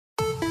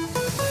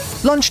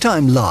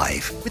Lunchtime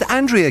Live with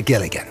Andrea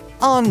Gilligan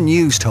on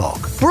News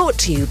Talk. Brought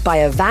to you by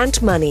Avant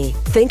Money.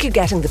 Think you're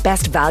getting the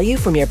best value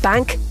from your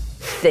bank?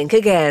 Think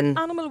again.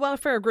 Animal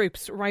welfare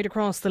groups right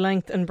across the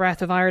length and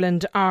breadth of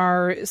Ireland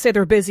say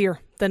they're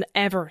busier than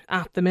ever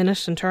at the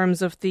minute in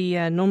terms of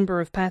the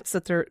number of pets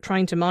that they're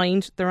trying to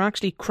mind. They're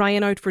actually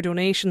crying out for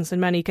donations in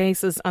many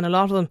cases, and a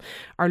lot of them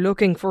are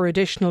looking for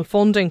additional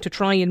funding to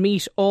try and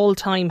meet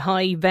all-time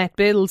high vet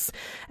bills.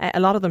 A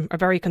lot of them are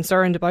very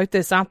concerned about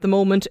this at the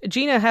moment.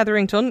 Gina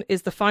Hetherington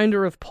is the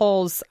founder of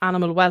Paws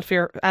Animal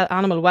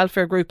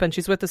Welfare Group, and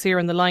she's with us here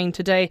on the line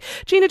today.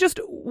 Gina, just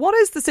what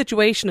is the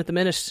situation at the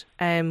minute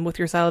with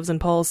yourselves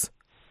and Paws?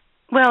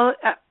 Well,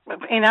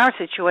 in our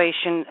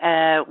situation,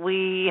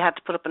 we had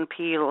to put up an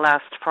appeal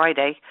last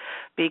Friday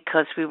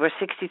because we were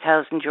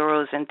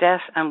 €60,000 in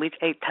debt and we've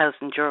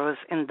 €8,000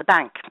 in the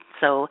bank.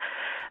 So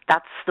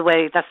that's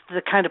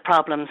the kind of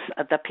problems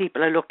that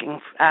people are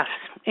looking at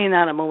in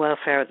animal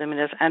welfare at the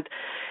minute. And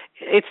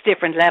it's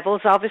different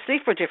levels, obviously,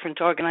 for different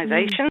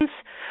organisations,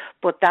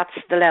 but that's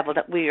the level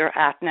that we are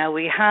at now.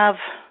 We have,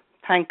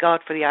 thank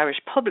God for the Irish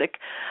public,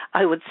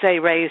 I would say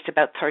raised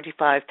about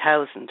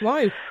 35,000.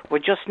 Wow. We're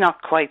just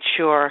not quite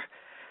sure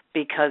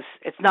because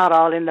it's not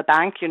all in the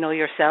bank, you know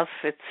yourself.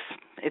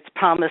 It's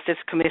promised, it's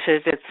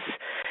committed,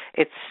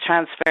 it's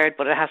transferred,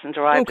 but it hasn't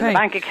arrived in the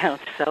bank account.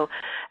 So,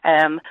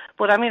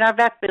 but I mean, our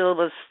vet bill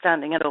was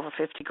standing at over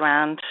 50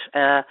 grand.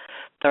 There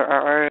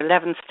are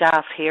 11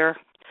 staff here.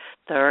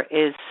 There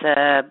is,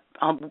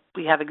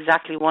 we have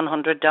exactly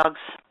 100 dogs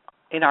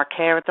in our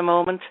care at the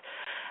moment.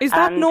 Is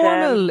that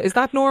normal? Is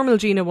that normal,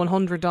 Gina,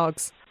 100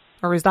 dogs?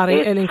 Or is that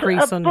an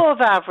increase?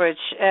 Above average.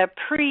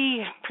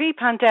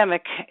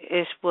 Pre-pandemic,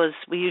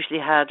 we usually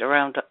had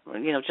around,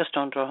 just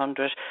under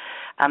 100.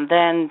 And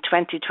then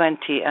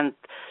 2020 and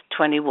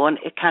 21,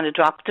 it kind of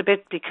dropped a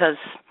bit because,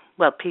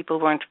 well, people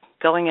weren't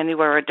going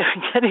anywhere or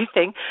doing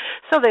anything.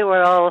 So they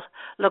were all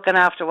looking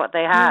after what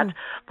they had.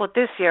 But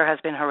this year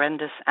has been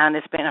horrendous, and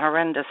it's been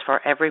horrendous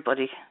for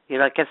everybody.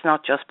 It's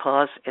not just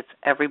Paws, it's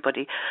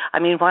everybody. I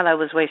mean, while I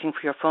was waiting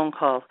for your phone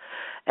call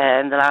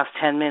in the last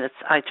 10 minutes,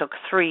 I took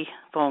 3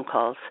 phone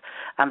calls,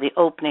 and the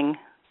opening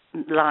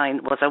line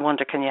was, I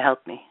wonder, can you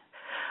help me?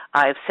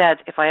 I've said,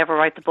 if I ever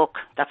write the book,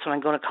 that's what I'm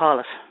going to call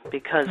it,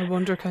 because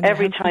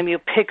every time you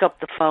pick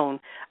up the phone,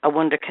 I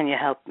wonder, can you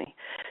help me?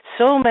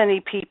 So many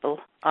people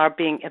are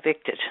being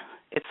evicted.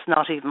 It's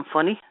not even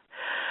funny.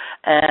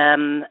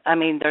 I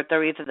mean,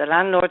 they're either the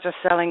landlords are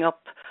selling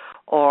up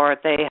or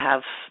they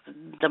have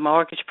the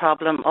mortgage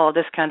problem, all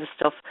this kind of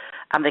stuff,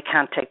 and they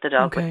can't take the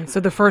dog with them. So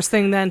the first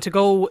thing then to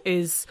go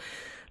is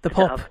the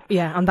pup. Dog.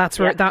 Yeah, and that's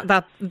where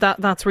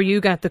that's where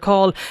you get the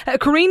call.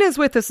 Karina's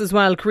with us as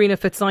well, Karina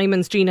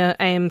Fitzsimons, Gina,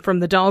 from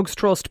the Dogs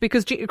Trust,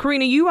 because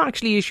Karina, you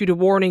actually issued a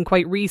warning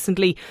quite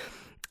recently,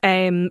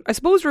 I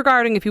suppose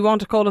regarding, if you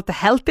want to call it, the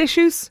health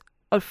issues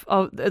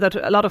that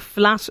a lot of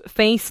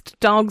flat-faced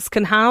dogs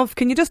can have.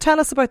 Can you just tell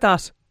us about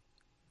that?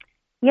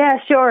 Yeah,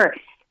 sure.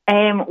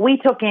 We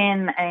took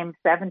in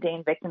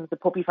 17 victims of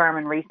puppy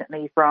farming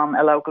recently from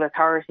a local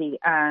authority,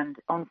 and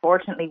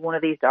unfortunately one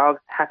of these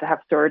dogs had to have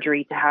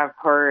surgery to have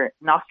her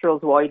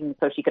nostrils widened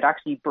so she could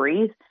actually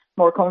breathe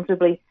more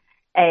comfortably.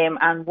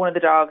 And one of the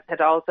dogs had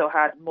also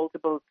had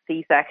multiple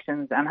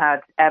C-sections and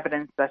had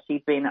evidence that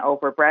she'd been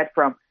overbred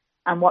from.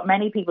 And what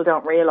many people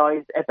don't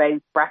realise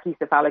about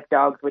brachycephalic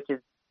dogs, which is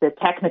the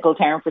technical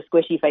term for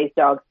squishy-faced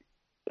dogs,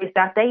 is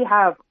that they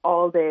have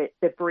all the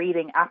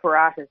breathing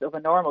apparatus of a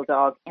normal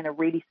dog in a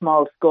really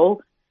small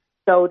skull.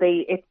 So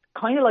it's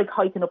kind of like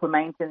hiking up a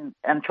mountain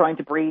and trying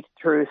to breathe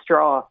through a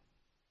straw.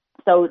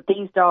 So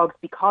these dogs,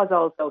 because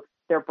also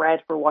they're bred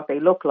for what they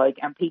look like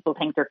and people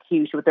think they're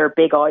cute with their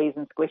big eyes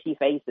and squishy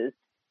faces,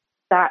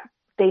 that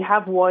they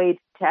have wide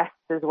chests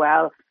as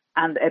well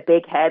and a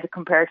big head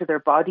compared to their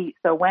body.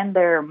 So when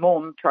their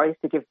mum tries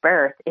to give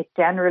birth, it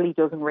generally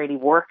doesn't really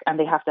work and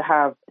they have to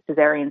have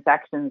caesarean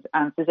sections.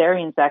 And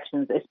caesarean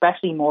sections,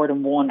 especially more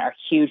than one, are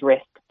huge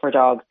risk for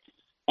dogs.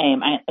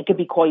 And it could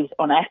be quite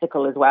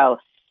unethical as well.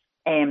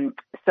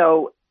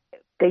 So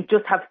they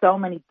just have so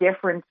many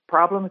different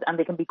problems and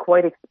they can be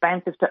quite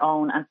expensive to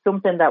own. And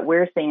something that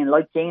we're seeing,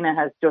 like Gina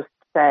has just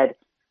said,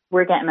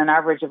 we're getting an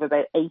average of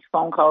about 8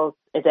 phone calls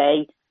a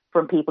day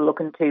from people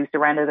looking to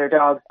surrender their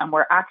dogs, and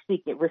we're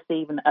actually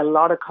receiving a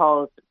lot of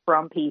calls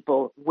from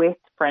people with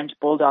French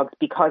Bulldogs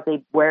because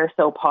they were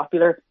so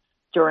popular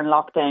during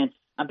lockdown,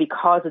 and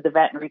because of the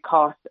veterinary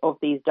cost of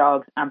these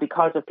dogs and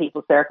because of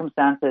people's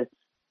circumstances.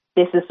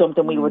 This is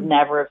something we would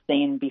never have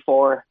seen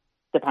before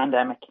the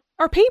pandemic.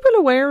 Are people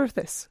aware of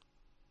this?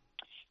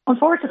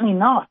 Unfortunately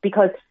not,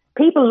 because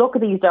people look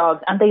at these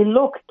dogs and they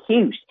look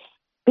cute.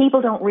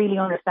 People don't really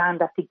understand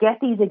that to get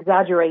these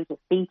exaggerated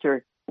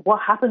features, what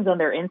happens on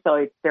their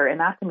inside, their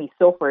anatomy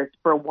suffers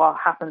for what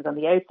happens on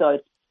the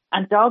outside.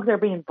 And dogs are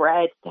being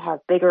bred to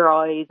have bigger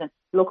eyes and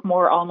look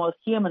more almost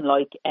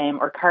human-like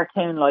or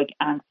cartoon-like,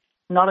 and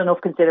not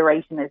enough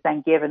consideration is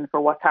then given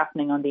for what's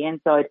happening on the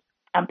inside.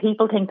 And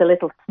people think the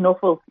little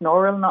snuffle,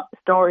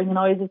 snoring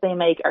noises they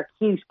make are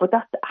cute, but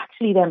that's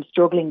actually them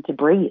struggling to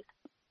breathe.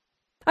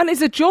 And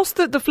is it just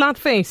the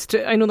flat-faced,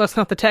 I know that's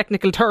not the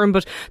technical term,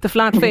 but the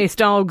flat-faced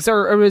dogs,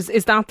 or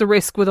is that the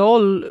risk with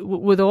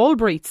all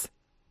breeds?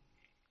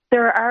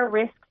 There are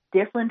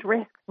different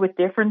risks with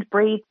different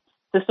breeds.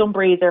 So some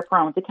breeds are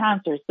prone to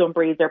cancer, some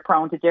breeds are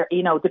prone to,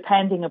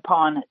 depending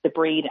upon the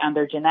breed and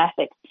their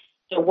genetics.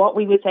 So what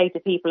we would say to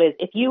people is,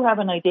 if you have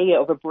an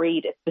idea of a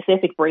breed, a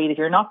specific breed, if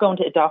you're not going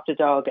to adopt a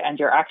dog and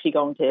you're actually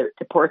going to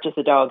purchase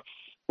a dog,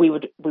 we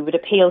would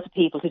appeal to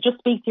people to just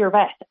speak to your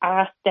vet,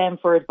 ask them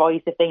for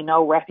advice if they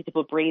know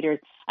reputable breeders,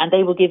 and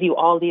they will give you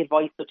all the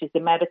advice, such as the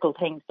medical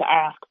things to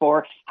ask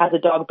for. Has a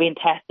dog been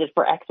tested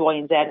for X, Y,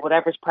 and Z,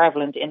 whatever's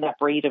prevalent in that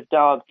breed of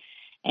dog?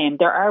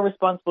 There are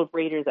responsible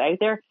breeders out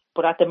there,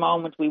 but at the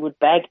moment we would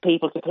beg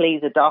people to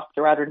please adopt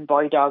rather than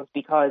buy dogs,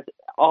 because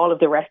all of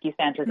the rescue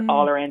centres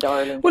all around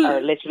Ireland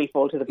are literally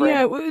full to the brim.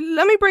 Yeah,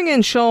 let me bring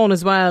in Sean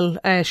as well.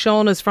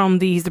 Sean is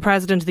he's the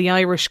president of the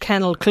Irish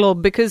Kennel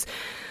Club, because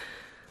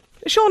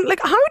Sean,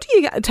 how do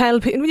you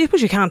tell people?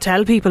 You can't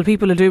tell people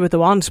will do what they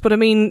want, but I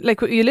mean,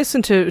 you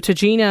listen to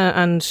Gina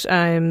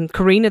and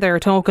Karina there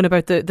talking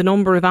about the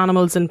number of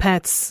animals and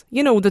pets,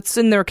 that's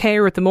in their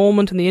care at the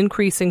moment, and the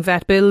increasing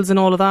vet bills and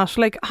all of that.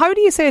 How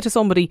do you say to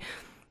somebody,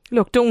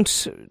 look,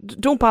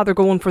 don't bother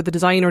going for the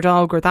designer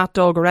dog or that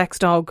dog or X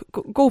dog,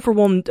 go for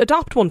one,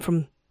 adopt one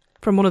from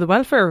one of the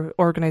welfare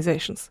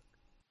organisations?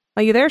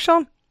 Are you there,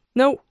 Sean?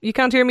 No, you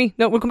can't hear me?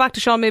 No, we'll come back to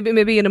Sean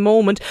maybe in a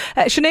moment.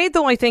 Sinead,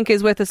 though, I think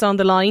is with us on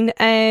the line.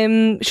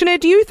 Sinead,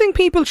 do you think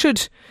people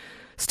should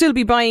still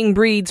be buying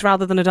breeds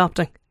rather than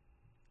adopting?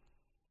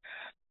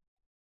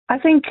 I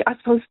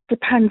suppose the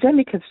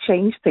pandemic has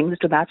changed things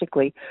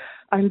dramatically.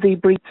 I'm the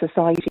Breed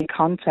Society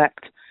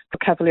contact for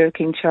Cavalier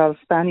King Charles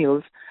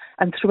Spaniels,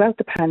 and throughout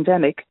the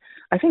pandemic,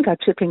 I think I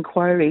took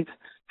inquiries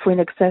for in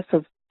excess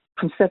of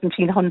from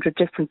 1,700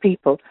 different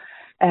people.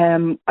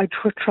 I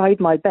tried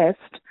my best,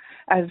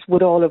 as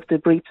would all of the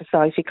Breed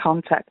Society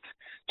contacts,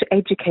 to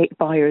educate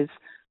buyers.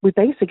 We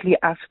basically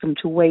asked them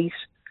to wait,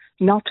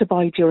 not to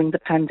buy during the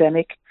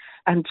pandemic,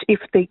 and if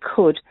they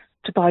could,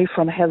 to buy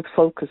from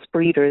health-focused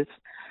breeders.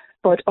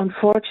 But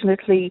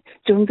unfortunately,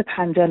 during the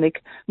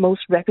pandemic,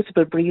 most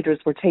reputable breeders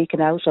were taken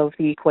out of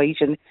the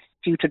equation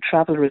due to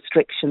travel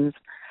restrictions,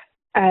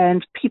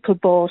 and people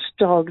bought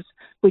dogs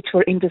which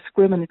were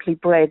indiscriminately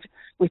bred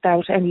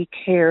without any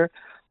care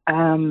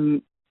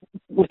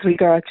with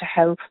regard to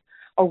health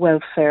or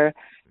welfare,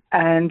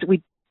 and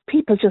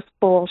people just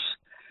bought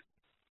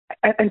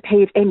and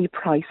paid any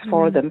price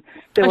for them.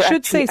 I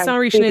should say,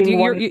 sorry, Sinead,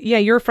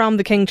 you're from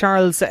the King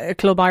Charles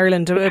Club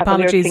Ireland.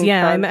 Apologies,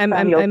 I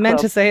meant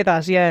to say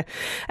that. Yeah,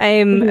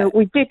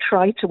 we did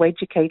try to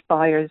educate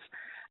buyers,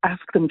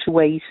 ask them to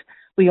wait.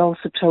 We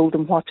also told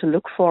them what to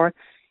look for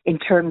in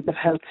terms of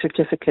health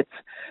certificates,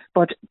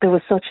 but there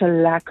was such a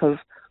lack of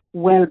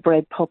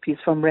well-bred puppies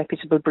from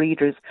reputable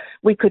breeders.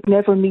 We could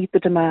never meet the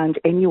demand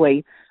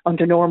anyway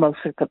under normal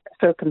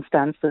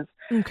circumstances.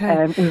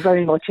 Okay. We're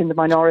very much in the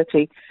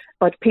minority,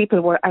 but people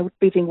were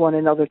outbidding one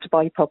another to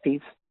buy puppies.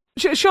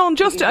 Sean,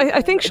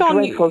 I think Sean...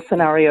 dreadful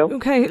scenario.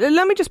 Okay,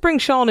 let me just bring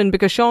Sean in,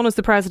 because Sean is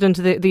the president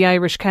of the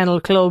Irish Kennel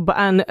Club,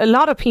 and a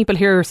lot of people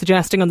here are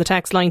suggesting on the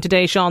text line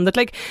today, Sean, that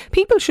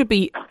people should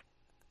be,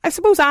 I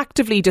suppose,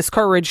 actively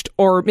discouraged,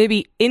 or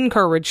maybe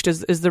encouraged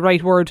is the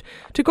right word,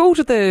 to go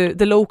to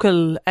the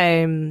local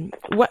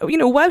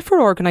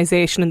welfare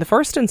organisation in the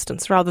first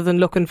instance, rather than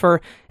looking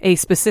for a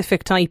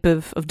specific type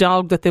of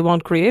dog that they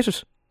want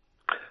created.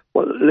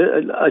 Well,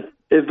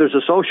 if there's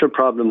a social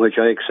problem, which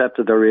I accept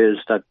that there is,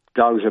 that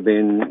dogs are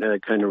being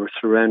kind of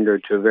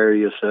surrendered to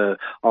various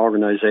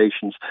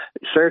organisations,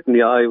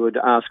 certainly I would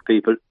ask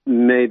people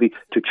maybe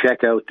to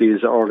check out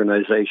these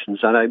organisations,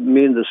 and I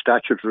mean the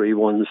statutory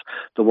ones,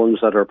 the ones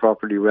that are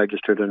properly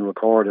registered and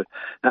recorded,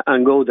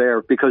 and go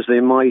there, because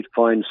they might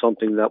find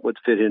something that would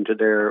fit into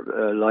their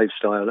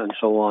lifestyle and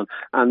so on,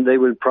 and they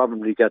will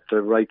probably get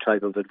the right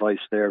type of advice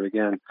there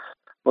again.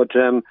 But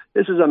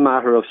this is a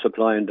matter of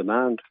supply and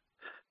demand.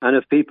 And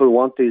if people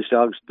want these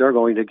dogs, they're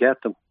going to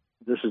get them.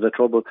 This is the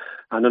trouble.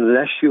 And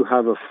unless you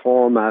have a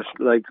format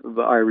like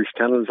the Irish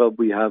Kennel Club,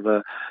 we have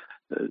a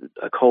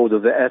code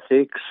of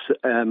ethics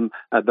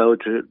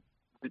about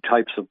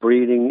types of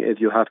breeding. If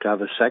you have to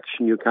have a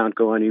section, you can't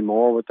go any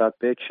more with that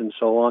bitch and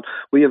so on.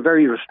 We have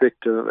very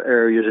restrictive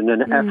areas in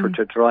an effort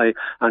to try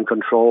and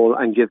control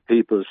and give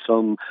people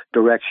some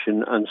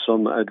direction and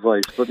some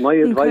advice. But my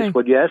advice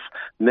would, yes,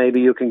 maybe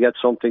you can get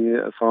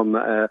something from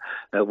a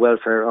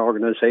welfare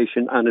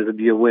organisation and it would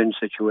be a win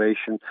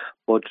situation.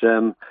 But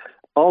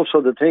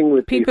also the thing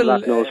with the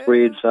flat-nosed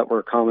breeds that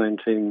we're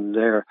commenting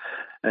there,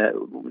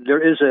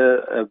 there is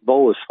a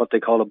BOAS, what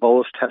they call a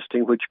BOAS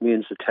testing, which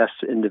means to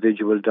test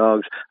individual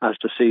dogs as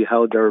to see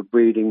how their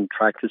breeding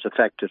tract is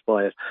affected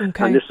by it.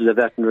 Okay. And this is a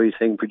veterinary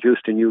thing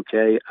produced in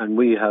UK, and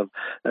we have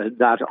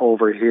that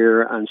over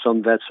here, and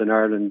some vets in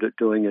Ireland are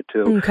doing it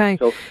too. Okay.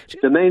 So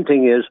the main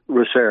thing is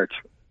research.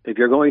 If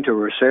you're going to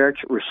research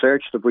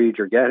the breed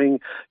you're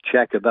getting,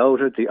 check about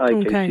it. The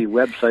IKC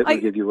website will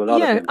give you a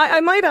lot of information. I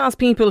might ask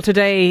people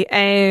today,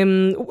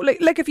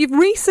 like if you've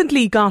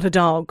recently got a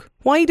dog,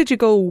 why did you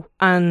go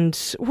and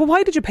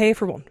why did you pay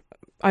for one?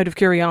 out of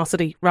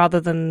curiosity rather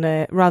than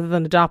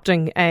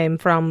adopting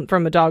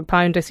from a dog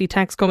pound. I see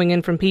texts coming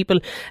in from people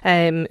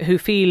who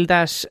feel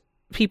that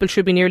people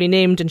should be nearly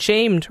named and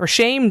shamed, or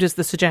shamed is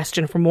the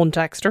suggestion from one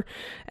texter,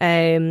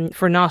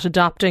 for not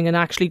adopting and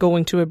actually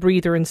going to a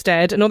breeder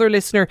instead. Another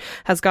listener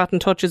has got in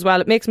touch as well.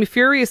 It makes me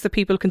furious that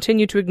people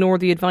continue to ignore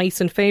the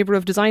advice in favour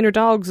of designer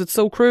dogs. It's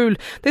so cruel.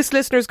 This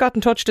listener's got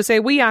in touch to say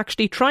we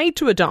actually tried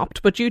to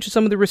adopt, but due to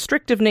some of the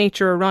restrictive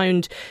nature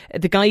around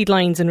the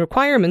guidelines and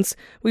requirements,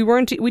 we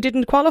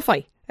didn't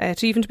qualify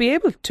to even to be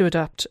able to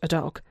adopt a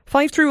dog.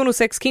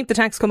 53106, keep the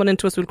text coming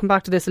into us. We'll come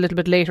back to this a little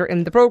bit later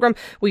in the programme.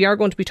 We are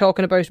going to be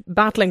talking about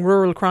battling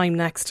rural crime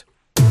next.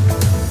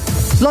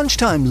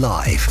 Lunchtime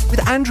Live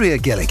with Andrea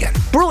Gilligan.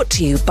 Brought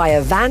to you by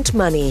Avant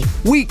Money.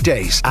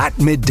 Weekdays at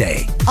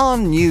midday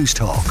on News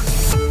Talk.